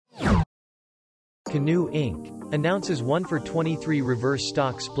Canoo Inc. announces 1-for-23 reverse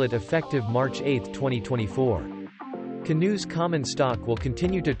stock split effective March 8, 2024. Canoo's common stock will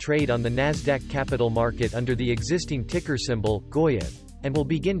continue to trade on the Nasdaq Capital Market under the existing ticker symbol, GOYIV, and will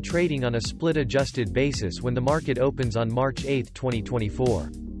begin trading on a split-adjusted basis when the market opens on March 8,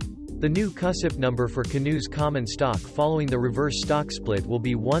 2024. The new CUSIP number for Canoo's common stock following the reverse stock split will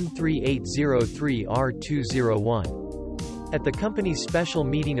be 13803R201. At the company's special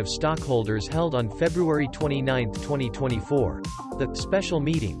meeting of stockholders held on February 29, 2024, the special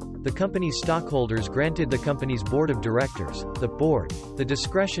meeting, the company's stockholders granted the company's board of directors, the board, the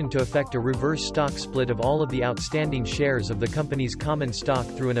discretion to effect a reverse stock split of all of the outstanding shares of the company's common stock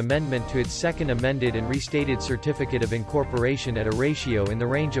through an amendment to its second amended and restated certificate of incorporation at a ratio in the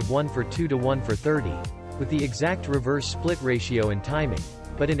range of 1-for-2 to 1-for-30, with the exact reverse split ratio and timing,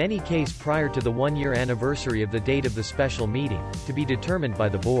 but in any case prior to the one-year anniversary of the date of the special meeting, to be determined by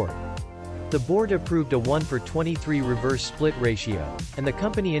the board. The board approved a 1-for-23 reverse split ratio, and the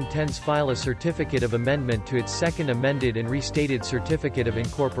company intends file a certificate of amendment to its second amended and restated certificate of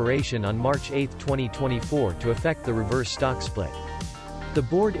incorporation on March 8, 2024 to effect the reverse stock split. The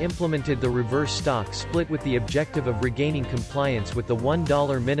board implemented the reverse stock split with the objective of regaining compliance with the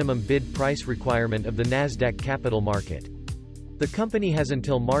 $1 minimum bid price requirement of the Nasdaq Capital Market. The company has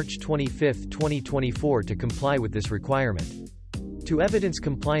until March 25, 2024 to comply with this requirement. To evidence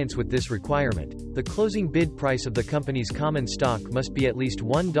compliance with this requirement, the closing bid price of the company's common stock must be at least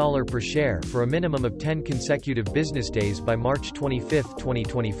 $1 per share for a minimum of 10 consecutive business days by March 25,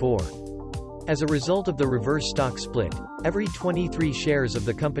 2024. As a result of the reverse stock split, every 23 shares of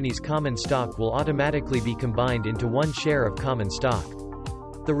the company's common stock will automatically be combined into one share of common stock.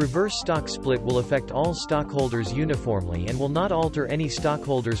 The reverse stock split will affect all stockholders uniformly and will not alter any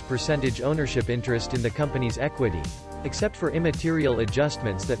stockholders' percentage ownership interest in the company's equity, except for immaterial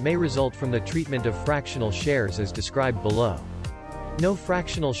adjustments that may result from the treatment of fractional shares as described below. No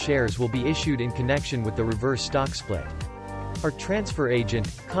fractional shares will be issued in connection with the reverse stock split. Our transfer agent,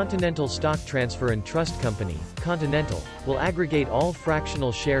 Continental Stock Transfer and Trust Company, Continental, will aggregate all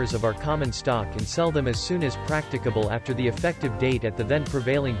fractional shares of our common stock and sell them as soon as practicable after the effective date at the then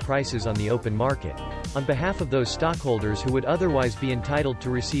prevailing prices on the open market, on behalf of those stockholders who would otherwise be entitled to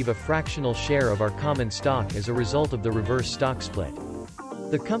receive a fractional share of our common stock as a result of the reverse stock split.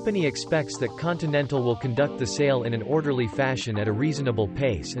 The company expects that Continental will conduct the sale in an orderly fashion at a reasonable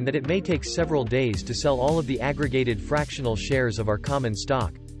pace and that it may take several days to sell all of the aggregated fractional shares of our common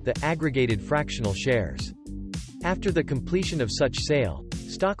stock, the aggregated fractional shares. After the completion of such sale,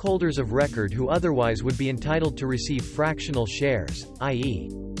 stockholders of record who otherwise would be entitled to receive fractional shares,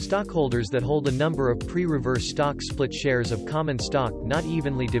 i.e., stockholders that hold a number of pre-reverse stock split shares of common stock not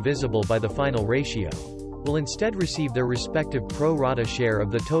evenly divisible by the final ratio, will instead receive their respective pro rata share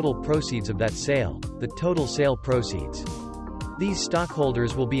of the total proceeds of that sale, the total sale proceeds. These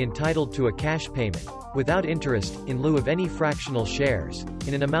stockholders will be entitled to a cash payment, without interest, in lieu of any fractional shares,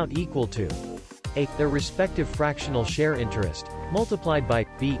 in an amount equal to a. their respective fractional share interest, multiplied by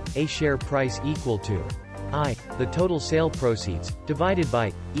b. a share price equal to I. the total sale proceeds, divided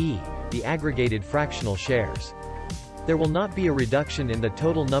by e. the aggregated fractional shares. There will not be a reduction in the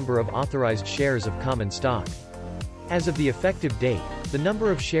total number of authorized shares of common stock. As of the effective date, the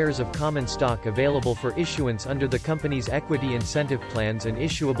number of shares of common stock available for issuance under the company's equity incentive plans and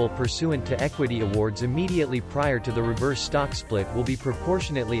issuable pursuant to equity awards immediately prior to the reverse stock split will be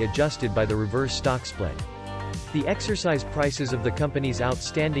proportionately adjusted by the reverse stock split. The exercise prices of the company's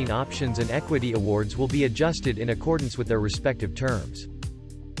outstanding options and equity awards will be adjusted in accordance with their respective terms.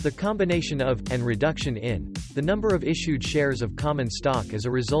 The combination of, and reduction in, the number of issued shares of common stock as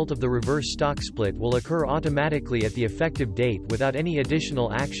a result of the reverse stock split will occur automatically at the effective date without any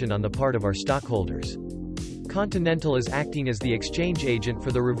additional action on the part of our stockholders. Continental is acting as the exchange agent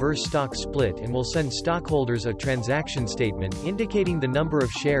for the reverse stock split and will send stockholders a transaction statement indicating the number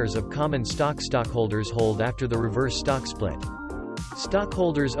of shares of common stock stockholders hold after the reverse stock split.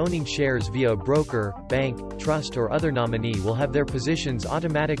 Stockholders owning shares via a broker, bank, trust or other nominee will have their positions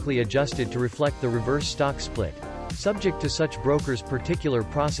automatically adjusted to reflect the reverse stock split, subject to such brokers' particular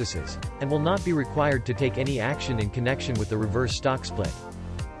processes, and will not be required to take any action in connection with the reverse stock split.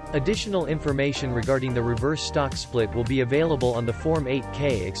 Additional information regarding the reverse stock split will be available on the Form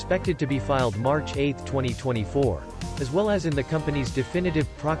 8-K expected to be filed March 8, 2024, as well as in the company's definitive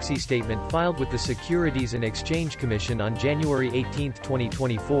proxy statement filed with the Securities and Exchange Commission on January 18,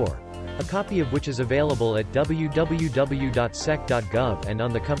 2024, a copy of which is available at www.sec.gov and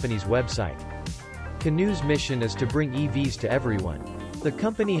on the company's website. Canoo's mission is to bring EVs to everyone. The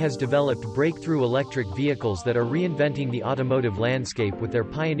company has developed breakthrough electric vehicles that are reinventing the automotive landscape with their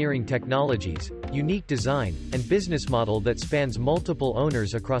pioneering technologies, unique design, and business model that spans multiple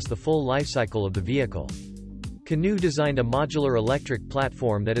owners across the full lifecycle of the vehicle. Canoo designed a modular electric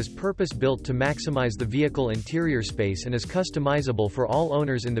platform that is purpose-built to maximize the vehicle interior space and is customizable for all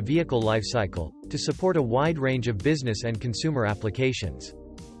owners in the vehicle lifecycle, to support a wide range of business and consumer applications.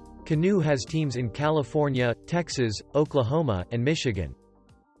 Canoo has teams in California, Texas, Oklahoma, and Michigan.